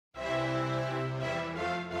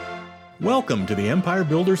Welcome to the Empire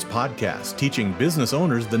Builders Podcast, teaching business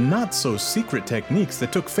owners the not-so-secret techniques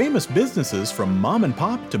that took famous businesses from mom and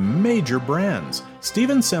pop to major brands.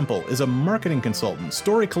 Stephen Semple is a marketing consultant,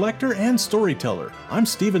 story collector, and storyteller. I'm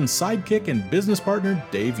Stephen's sidekick and business partner,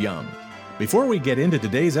 Dave Young. Before we get into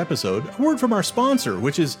today's episode, a word from our sponsor,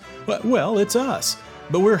 which is, well, it's us.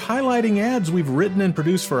 But we're highlighting ads we've written and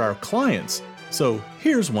produced for our clients. So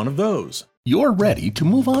here's one of those. You're ready to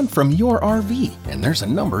move on from your RV, and there's a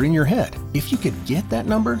number in your head. If you could get that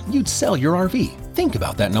number, you'd sell your RV. Think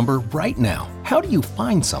about that number right now. How do you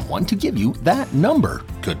find someone to give you that number?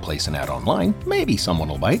 Could place an ad online, maybe someone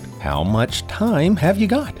will bite. How much time have you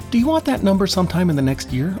got? Do you want that number sometime in the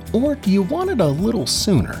next year, or do you want it a little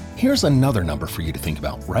sooner? Here's another number for you to think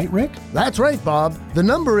about, right, Rick? That's right, Bob. The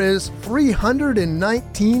number is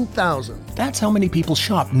 319,000. That's how many people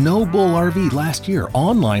shopped No Bull RV last year,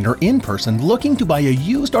 online or in person, looking to buy a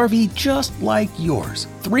used RV just like yours.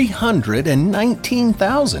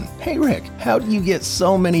 319,000. Hey, Rick, how do you get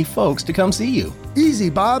so many folks to come see you? Easy,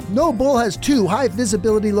 Bob. No Bull has 2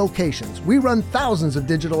 high-visibility locations. We run thousands of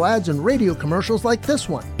digital ads and radio commercials like this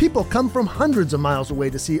one. People come from hundreds of miles away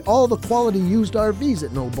to see all the quality used RVs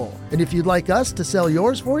at No Bull. And if you'd like us to sell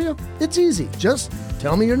yours for you, it's easy. Just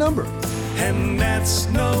tell me your number. And that's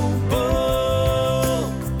No Bull.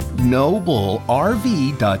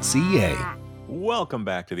 NobleRV.ca. Welcome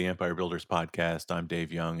back to the Empire Builders Podcast. I'm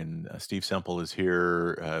Dave Young, and Steve Semple is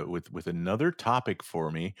here with another topic for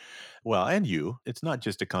me. Well, and you. It's not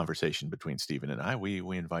just a conversation between Stephen and I. We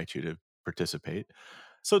invite you to participate.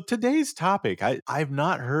 So today's topic, I've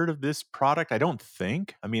not heard of this product. I don't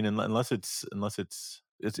think. I mean, unless it's a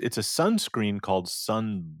sunscreen called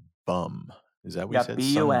Sun Bum. Is that what you said?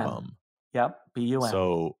 B-U-M. Sun Bum. Yep, B-U-M.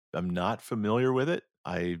 So I'm not familiar with it.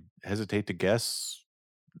 I hesitate to guess.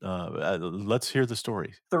 Let's hear the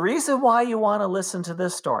story. The reason why you want to listen to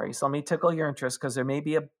this story, so let me tickle your interest, because there may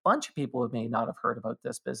be a bunch of people who may not have heard about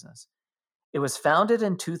this business. It was founded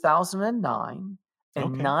in 2009,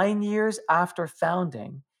 and 9 years after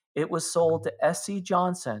founding, it was sold to S.C.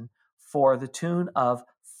 Johnson for the tune of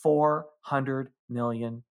 $400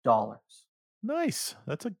 million. Nice.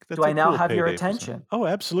 That's Do a I now cool have your payday for some- attention? Oh,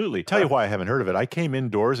 absolutely. Tell you why I haven't heard of it. I came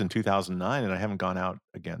indoors in 2009 and I haven't gone out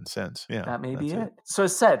again since. Yeah, That may be that's it. So it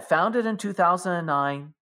said, founded in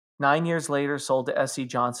 2009, 9 years later, sold to S.C.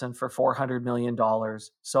 Johnson for $400 million.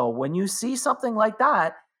 So when you see something like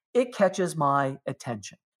that, it catches my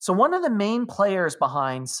attention. So one of the main players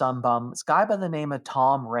behind Sunbum is a guy by the name of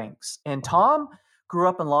Tom Rinks. And Tom grew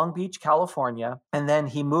up in Long Beach, California, and then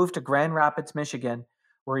he moved to Grand Rapids, Michigan,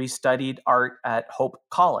 where he studied art at Hope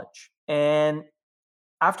College. And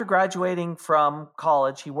after graduating from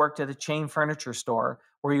college, he worked at a chain furniture store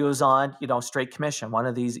where he was on, straight commission, one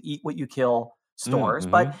of these eat what you kill stores.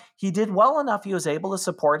 Mm-hmm. But he did well enough. He was able to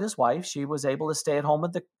support his wife. She was able to stay at home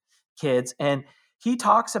with the kids. And he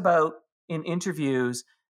talks about in interviews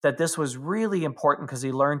that this was really important because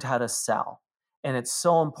he learned how to sell. And it's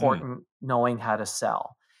so important knowing how to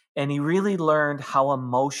sell. And he really learned how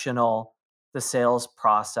emotional the sales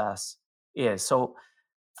process is. So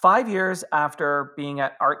 5 years after being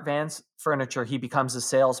at Art Van's Furniture, he becomes a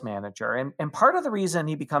sales manager. And part of the reason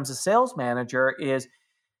he becomes a sales manager is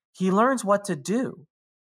he learns what to do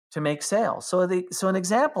to make sales. So an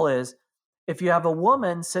example is, if you have a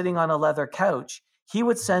woman sitting on a leather couch, he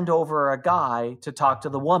would send over a guy to talk to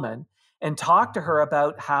the woman and talk to her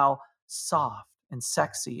about how soft and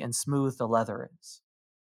sexy and smooth the leather is.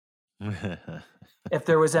 If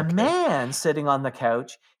there was a man sitting on the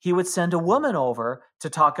couch, he would send a woman over to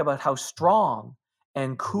talk about how strong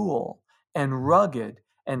and cool and rugged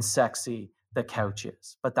and sexy the couch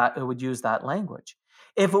is. But that it would use that language.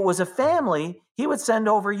 If it was a family, he would send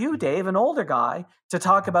over you, Dave, an older guy, to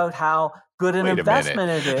talk about how good an investment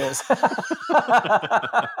it is.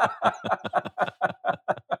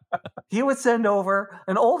 He would send over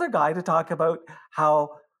an older guy to talk about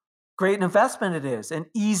how great an investment it is and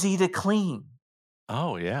easy to clean.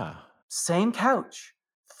 Oh, yeah. Same couch,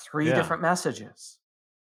 3 different messages,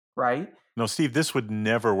 right? No, Steve, this would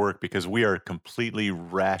never work because we are completely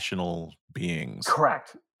rational beings.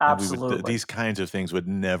 Correct. Absolutely. These kinds of things would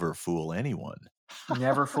never fool anyone.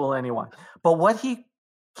 Never fool anyone. But what he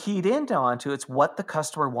keyed into onto, it's what the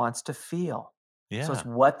customer wants to feel. Yeah. So it's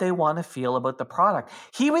what they want to feel about the product.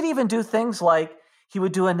 He would even do things like he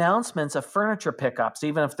would do announcements of furniture pickups,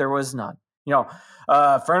 even if there was none.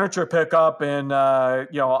 Furniture pickup in,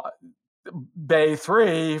 Bay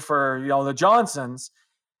 3 for, the Johnsons,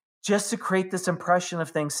 just to create this impression of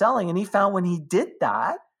things selling. And he found when he did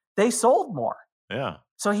that, they sold more. Yeah.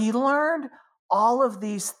 So he learned all of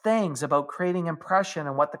these things about creating impression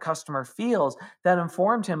and what the customer feels that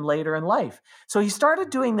informed him later in life. So he started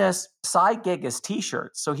doing this side gig as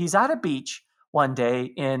t-shirts. So he's at a beach one day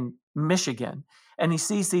in Michigan and he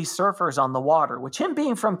sees these surfers on the water, which him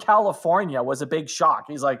being from California was a big shock.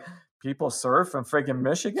 He's like, people surf in friggin'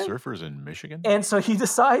 Michigan? Surfers in Michigan? And so he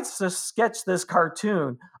decides to sketch this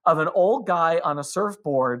cartoon of an old guy on a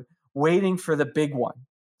surfboard waiting for the big one.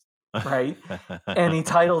 Right. And he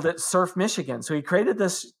titled it Surf Michigan. So he created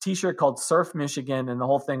this t-shirt called Surf Michigan. And the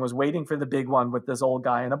whole thing was waiting for the big one with this old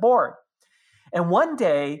guy on a board. And one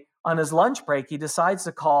day on his lunch break, he decides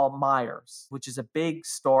to call Myers, which is a big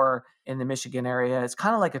store in the Michigan area. It's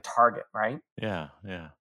kind of like a Target, right? Yeah. Yeah.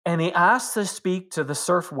 And he asks to speak to the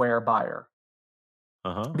surfwear buyer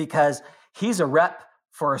because he's a rep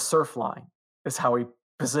for a surf line, is how he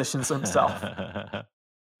positions himself.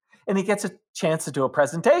 And he gets a chance to do a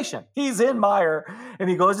presentation. He's in Meyer, and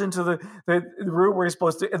he goes into the room where he's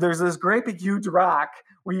supposed to. There's this great big huge rack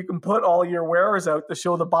where you can put all your wares out to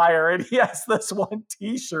show the buyer, and he has this one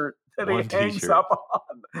T-shirt that he hangs up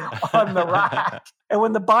on the rack. And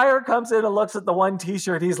when the buyer comes in and looks at the one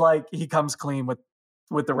T-shirt, he comes clean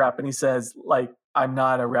with the rep, and he says, like, I'm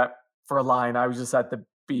not a rep for a line. I was just at the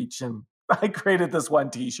beach, and I created this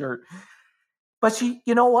one T-shirt. But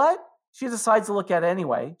you know what? She decides to look at it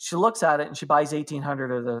anyway. She looks at it and she buys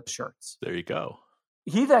 1,800 of the shirts. There you go.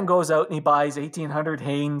 He then goes out and he buys 1,800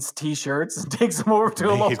 Hanes T-shirts and takes them over to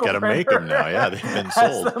a local printer. He's got to make them now. Yeah, they've been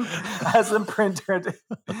sold. Has them printed.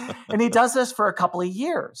 And he does this for a couple of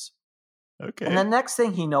years. Okay. And the next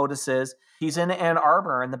thing he notices, he's in Ann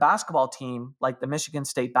Arbor and the basketball team, like the Michigan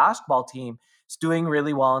State basketball team, is doing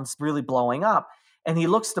really well and it's really blowing up. And he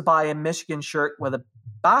looks to buy a Michigan shirt with a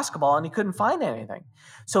basketball and he couldn't find anything.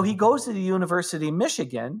 So he goes to the University of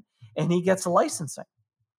Michigan and he gets a licensing,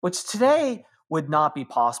 which today would not be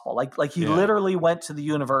possible. Like he literally went to the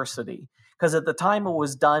university because at the time it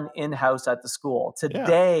was done in-house at the school.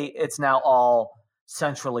 Today it's now all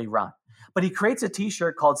centrally run. But he creates a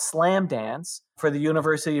T-shirt called Slam Dance for the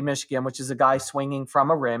University of Michigan, which is a guy swinging from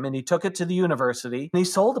a rim. And he took it to the university and he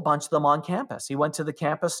sold a bunch of them on campus. He went to the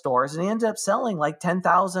campus stores and he ended up selling like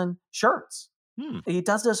 10,000 shirts. He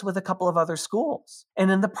does this with a couple of other schools. And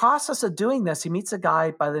in the process of doing this, he meets a guy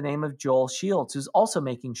by the name of Joel Shields, who's also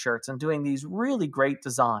making shirts and doing these really great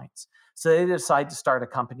designs. So they decide to start a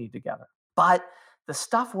company together. But the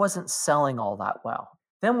stuff wasn't selling all that well.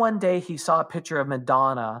 Then one day he saw a picture of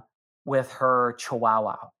Madonna with her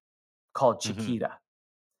Chihuahua called Chiquita.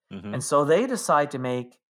 And so they decide to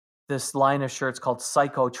make this line of shirts called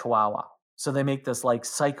Psycho Chihuahua. So they make this like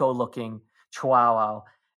psycho looking Chihuahua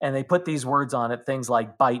and they put these words on it, things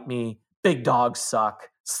like bite me, big dogs suck,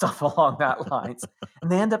 stuff along that lines.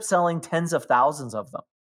 And they end up selling tens of thousands of them.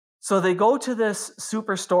 So they go to this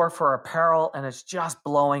superstore for apparel and it's just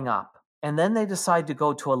blowing up. And then they decide to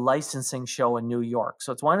go to a licensing show in New York.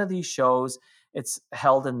 So it's one of these shows. It's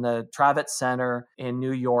held in the Travis Center in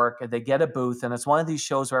New York. And they get a booth. And it's one of these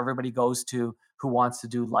shows where everybody goes to who wants to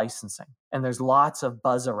do licensing. And there's lots of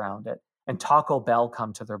buzz around it. And Taco Bell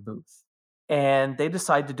come to their booth. And they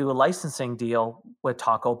decide to do a licensing deal with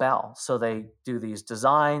Taco Bell. So they do these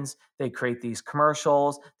designs. They create these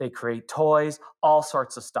commercials. They create toys, all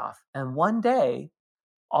sorts of stuff. And one day,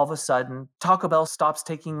 all of a sudden, Taco Bell stops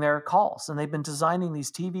taking their calls. And they've been designing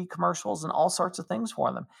these TV commercials and all sorts of things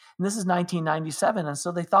for them. And this is 1997. And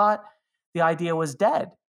so they thought the idea was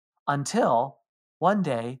dead until one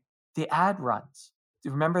day the ad runs. Do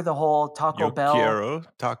you remember the whole Taco Bell? Quiero,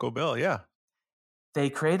 Taco Bell, yeah. They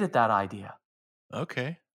created that idea.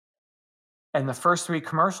 Okay. And the first 3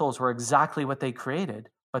 commercials were exactly what they created.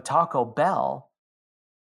 But Taco Bell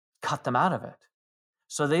cut them out of it.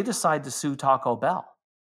 So they decide to sue Taco Bell.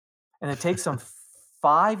 And it takes them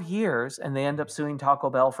 5 years, and they end up suing Taco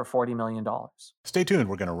Bell for $40 million. Stay tuned.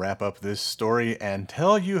 We're going to wrap up this story and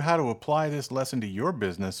tell you how to apply this lesson to your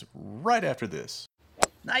business right after this.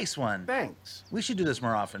 Nice one. Thanks. We should do this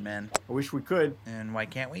more often, man. I wish we could. And why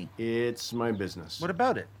can't we? It's my business. What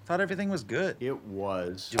about it? Thought everything was good. It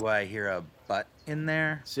was. Do I hear a but in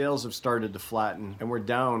there? Sales have started to flatten, and we're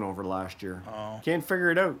down over last year. Oh. Can't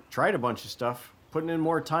figure it out. Tried a bunch of stuff. Putting in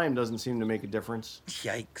more time doesn't seem to make a difference.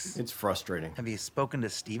 Yikes. It's frustrating. Have you spoken to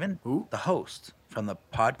Steven? Who? The host from the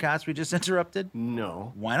podcast we just interrupted?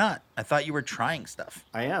 No. Why not? I thought you were trying stuff.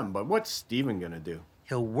 I am, but what's Steven gonna do?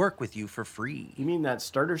 He'll work with you for free. You mean that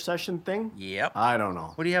starter session thing? Yep. I don't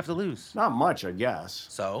know. What do you have to lose? Not much, I guess.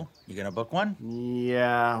 So, you gonna book one?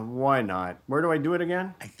 Yeah, why not? Where do I do it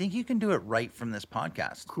again? I think you can do it right from this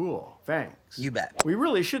podcast. Cool, thanks. You bet. We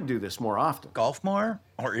really should do this more often. Golf more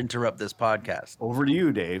or interrupt this podcast? Over to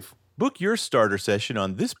you, Dave. Book your starter session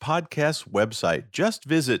on this podcast's website. Just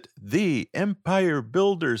visit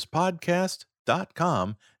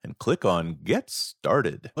theempirebuilderspodcast.com and click on Get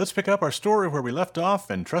Started. Let's pick up our story where we left off,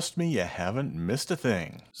 and trust me, you haven't missed a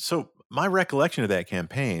thing. So my recollection of that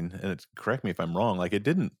campaign, and correct me if I'm wrong, like it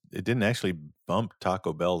didn't actually bump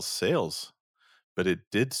Taco Bell's sales, but it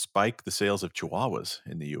did spike the sales of Chihuahuas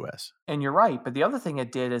in the U.S. And you're right. But the other thing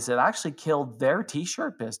it did is it actually killed their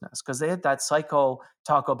t-shirt business, because they had that psycho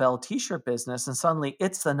Taco Bell t-shirt business, and suddenly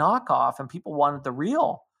it's the knockoff and people wanted the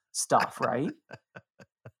real stuff, right?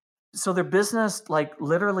 So their business like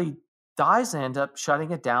literally dies. They end up shutting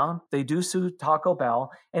it down. They do sue Taco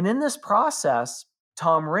Bell. And in this process,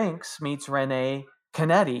 Tom Rinks meets Rene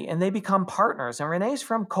Canetti and they become partners. And Rene's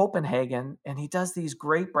from Copenhagen and he does these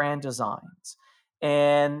great brand designs.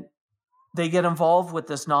 And they get involved with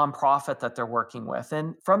this nonprofit that they're working with.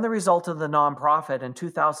 And from the result of the nonprofit in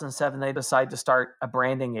 2007, they decide to start a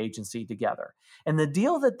branding agency together. And the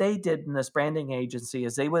deal that they did in this branding agency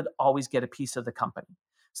is they would always get a piece of the company.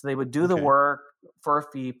 So they would do the work for a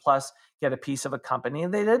fee plus get a piece of a company.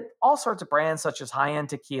 And they did all sorts of brands such as high-end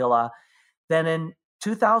tequila. Then in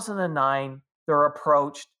 2009, they're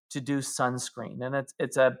approached to do sunscreen. And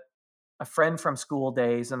it's a friend from school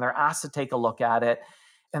days, and they're asked to take a look at it.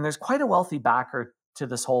 And there's quite a wealthy backer to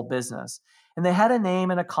this whole business. And they had a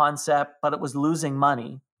name and a concept, but it was losing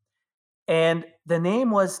money. And the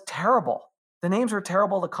name was terrible. The names were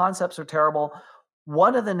terrible. The concepts were terrible.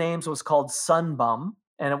 One of the names was called Sunbum,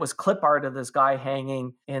 and it was clip art of this guy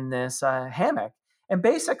hanging in this hammock. And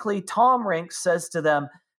basically, Tom Rinks says to them,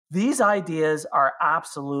 these ideas are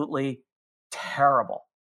absolutely terrible.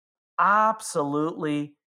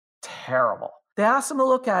 Absolutely terrible. They asked him to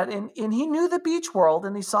look at it, and he knew the beach world,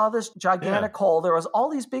 and he saw this gigantic hole. There was all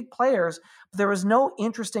these big players, but there was no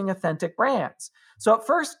interesting, authentic brands. So at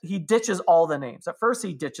first, he ditches all the names. At first,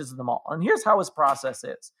 he ditches them all. And here's how his process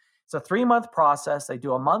is. It's a 3-month process. They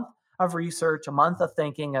do a month of research, a month of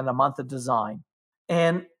thinking, and a month of design.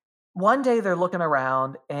 And one day, they're looking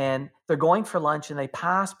around, and they're going for lunch, and they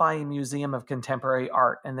pass by a museum of contemporary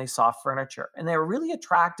art, and they saw furniture. And they were really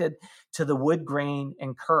attracted to the wood grain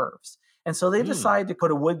and curves. And so they decided to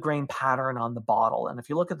put a wood grain pattern on the bottle. And if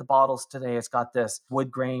you look at the bottles today, it's got this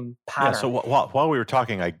wood grain pattern. Yeah, so while we were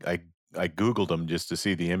talking, I Googled them just to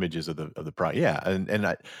see the images of the product. Yeah,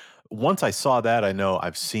 and once I saw that, I know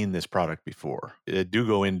I've seen this product before. I do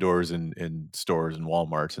go indoors in stores and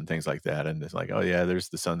Walmarts and things like that. And it's like, oh, yeah, there's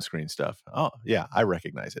the sunscreen stuff. Oh, yeah, I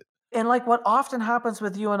recognize it. And like what often happens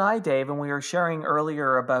with you and I, Dave, and we were sharing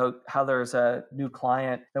earlier about how there's a new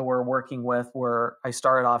client that we're working with where I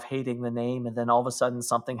started off hating the name and then all of a sudden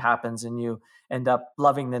something happens and you end up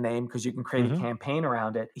loving the name because you can create a campaign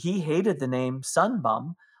around it. He hated the name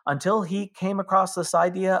Sunbum until he came across this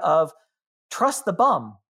idea of trust the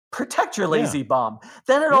bum, protect your lazy bum.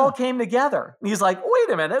 Then it all came together. And he's like, wait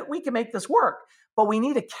a minute, we can make this work, but we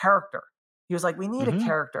need a character. He was like, we need a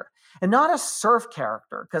character and not a surf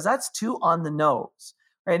character because that's too on the nose,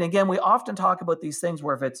 right? And again, we often talk about these things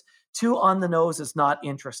where if it's too on the nose, it's not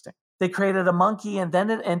interesting. They created a monkey and then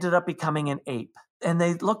it ended up becoming an ape. And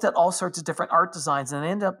they looked at all sorts of different art designs and they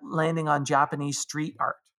ended up landing on Japanese street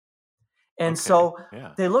art. And so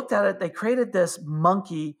they looked at it, they created this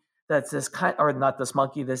monkey that's this kind, or not this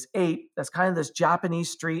monkey, this ape, that's kind of this Japanese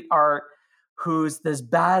street art who's this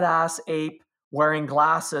badass ape wearing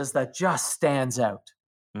glasses that just stands out,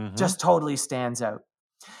 just totally stands out.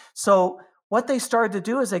 So what they started to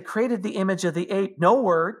do is they created the image of the ape, no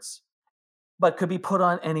words, but could be put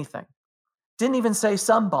on anything. Didn't even say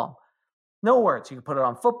Sunbum. No words. You could put it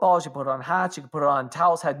on footballs, you could put it on hats, you could put it on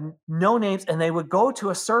towels, had no names. And they would go to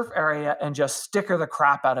a surf area and just sticker the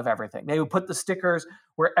crap out of everything. They would put the stickers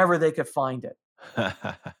wherever they could find it.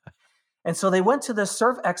 And so they went to the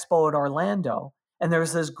surf expo in Orlando and there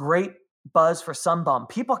was this great buzz for Sunbum.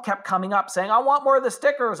 People kept coming up saying, I want more of the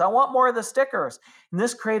stickers. I want more of the stickers. And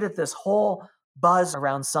this created this whole buzz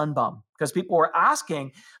around Sunbum because people were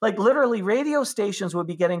asking, like literally radio stations would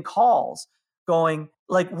be getting calls going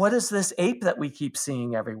like, what is this ape that we keep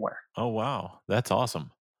seeing everywhere? Oh, wow. That's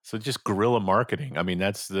awesome. So just guerrilla marketing. I mean,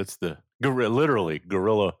 that's the literally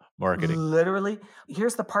guerrilla marketing. Literally.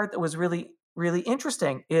 Here's the part that was really, really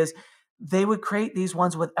interesting is they would create these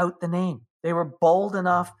ones without the name. They were bold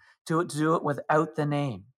enough to do it without the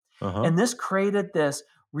name. And this created this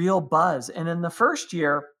real buzz. And in the first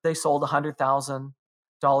year, they sold $100,000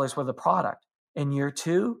 worth of product. In year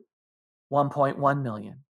 2, 1.1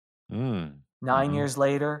 million. 9 years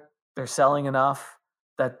later, they're selling enough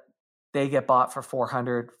that they get bought for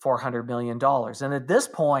 $400 million. And at this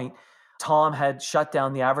point, Tom had shut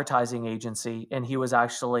down the advertising agency and he was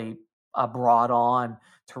actually brought on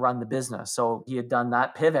to run the business. So he had done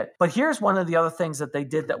that pivot. But here's one of the other things that they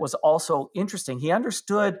did that was also interesting. He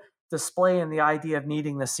understood display and the idea of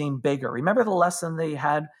needing to seem bigger. Remember the lesson they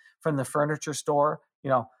had from the furniture store?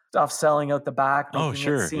 Stuff selling out the back,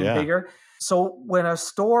 making it seem bigger. So when a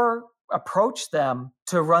store approached them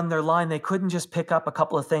to run their line, they couldn't just pick up a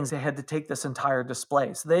couple of things. They had to take this entire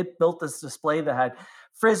display. So they built this display that had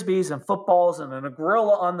frisbees and footballs and a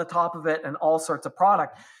gorilla on the top of it and all sorts of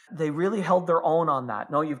product. They really held their own on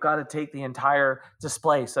that. No, you've got to take the entire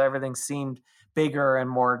display. So everything seemed bigger and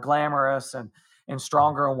more glamorous and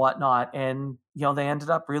stronger and whatnot. And, they ended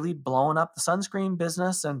up really blowing up the sunscreen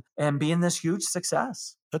business and being this huge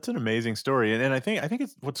success. That's an amazing story. And I think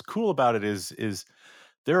it's what's cool about it is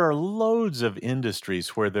there are loads of industries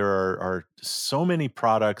where there are so many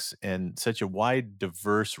products and such a wide,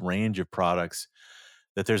 diverse range of products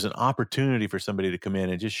that there's an opportunity for somebody to come in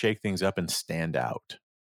and just shake things up and stand out,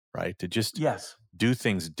 right? To just do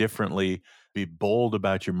things differently, be bold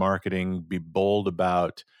about your marketing, be bold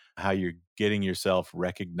about how you're getting yourself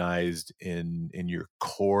recognized in your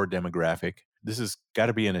core demographic. This has got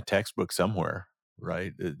to be in a textbook somewhere,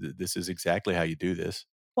 right? This is exactly how you do this.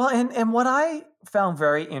 Well, and what I found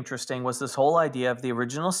very interesting was this whole idea of the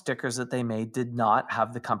original stickers that they made did not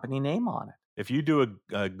have the company name on it. If you do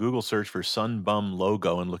a Google search for Sunbum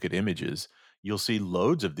logo and look at images, you'll see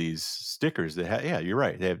loads of these stickers that have, you're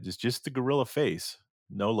right. They have just the gorilla face,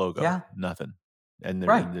 no logo, nothing. And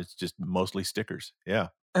it's just mostly stickers. Yeah.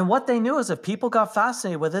 And what they knew is if people got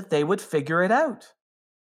fascinated with it, they would figure it out.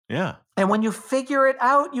 Yeah. And when you figure it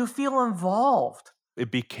out, you feel involved.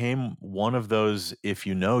 It became one of those, if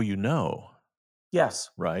you know, you know.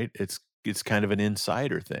 Yes. Right? It's kind of an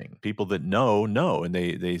insider thing. People that know, and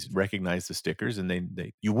they recognize the stickers, and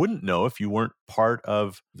they you wouldn't know if you weren't part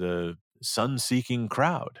of the sun-seeking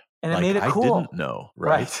crowd. And it made it cool. I didn't know,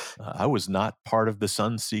 right? I was not part of the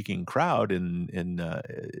sun-seeking crowd in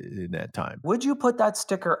that time. Would you put that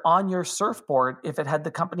sticker on your surfboard if it had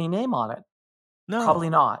the company name on it? No.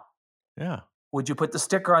 Probably not. Yeah. Would you put the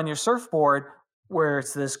sticker on your surfboard where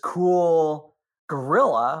it's this cool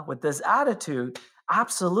gorilla with this attitude?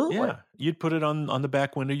 Absolutely. Yeah. You'd put it on the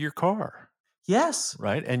back window of your car. Yes.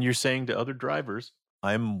 Right? And you're saying to other drivers,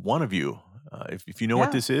 I'm one of you. If you know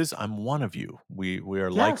what this is, I'm one of you. We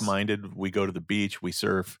are like-minded. We go to the beach. We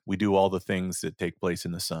surf. We do all the things that take place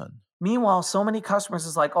in the sun. Meanwhile, so many customers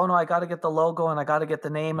is like, oh no, I got to get the logo and I got to get the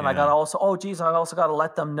name and I got to also, I also got to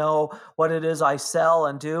let them know what it is I sell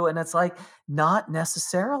and do. And it's like, not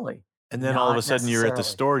necessarily. And then all of a sudden you're at the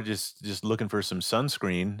store just looking for some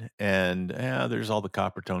sunscreen and there's all the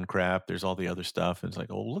copper tone crap. There's all the other stuff. And it's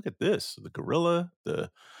like, oh, look at this. The gorilla, the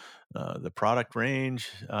product range.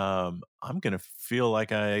 I'm going to feel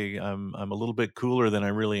like I'm a little bit cooler than I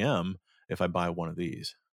really am if I buy one of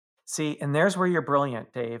these. See, and there's where you're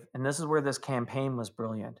brilliant, Dave. And this is where this campaign was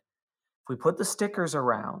brilliant. If we put the stickers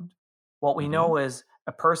around, what we know is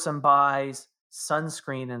a person buys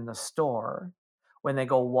sunscreen in the store. When they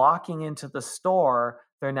go walking into the store,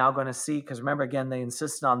 they're now going to see, because remember, again, they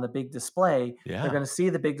insisted on the big display. Yeah. They're going to see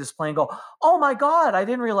the big display and go, oh my God, I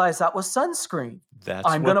didn't realize that was sunscreen.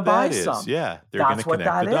 I'm going to buy is. some. Yeah, they're going to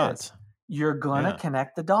connect the dots. You're going to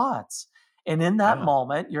connect the dots. And in that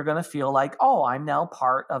moment, you're going to feel like, oh, I'm now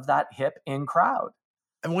part of that hip in crowd.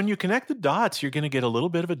 And when you connect the dots, you're going to get a little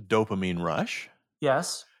bit of a dopamine rush.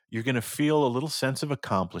 Yes. You're going to feel a little sense of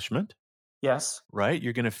accomplishment. Yes. Right?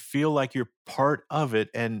 You're going to feel like you're part of it.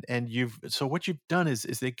 And so what you've done is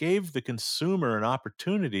they gave the consumer an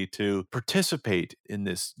opportunity to participate in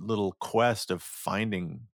this little quest of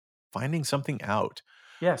finding something out.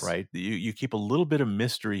 Yes. Right? You keep a little bit of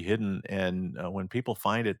mystery hidden. And when people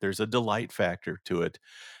find it, there's a delight factor to it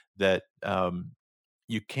that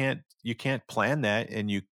you can't plan that.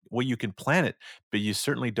 And you can plan it, but you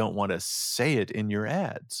certainly don't want to say it in your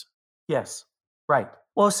ads. Yes. Right.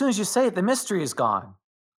 Well, as soon as you say it, the mystery is gone.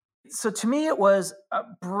 So to me, it was a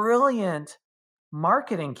brilliant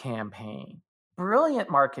marketing campaign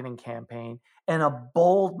and a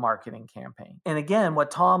bold marketing campaign. And again,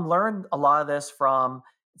 what Tom learned a lot of this from,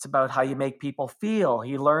 it's about how you make people feel.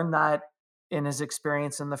 He learned that in his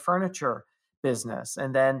experience in the furniture business,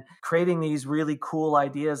 and then creating these really cool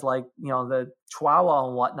ideas like, the Chihuahua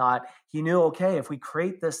and whatnot. He knew, okay, if we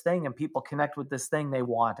create this thing and people connect with this thing, they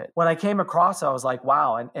want it. When I came across, I was like,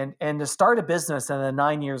 wow. And to start a business and then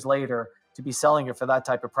 9 years later to be selling it for that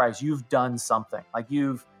type of price, you've done something. Like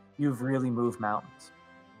you've really moved mountains.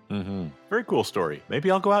 Mm-hmm. Very cool story.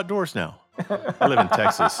 Maybe I'll go outdoors now. I live in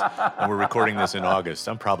Texas, and we're recording this in August.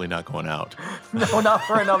 I'm probably not going out. No, not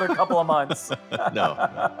for another couple of months.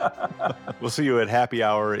 No. We'll see you at happy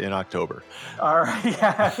hour in October. All right.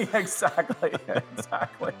 Yeah, exactly.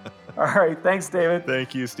 Exactly. All right. Thanks, David.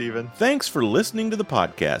 Thank you, Stephen. Thanks for listening to the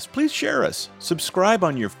podcast. Please share us, subscribe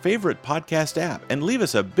on your favorite podcast app, and leave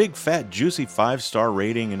us a big, fat, juicy 5-star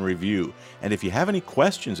rating and review. And if you have any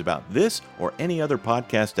questions about this or any other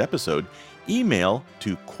podcast episode, email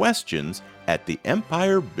to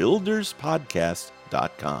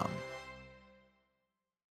questions@theempirebuilderspodcast.com.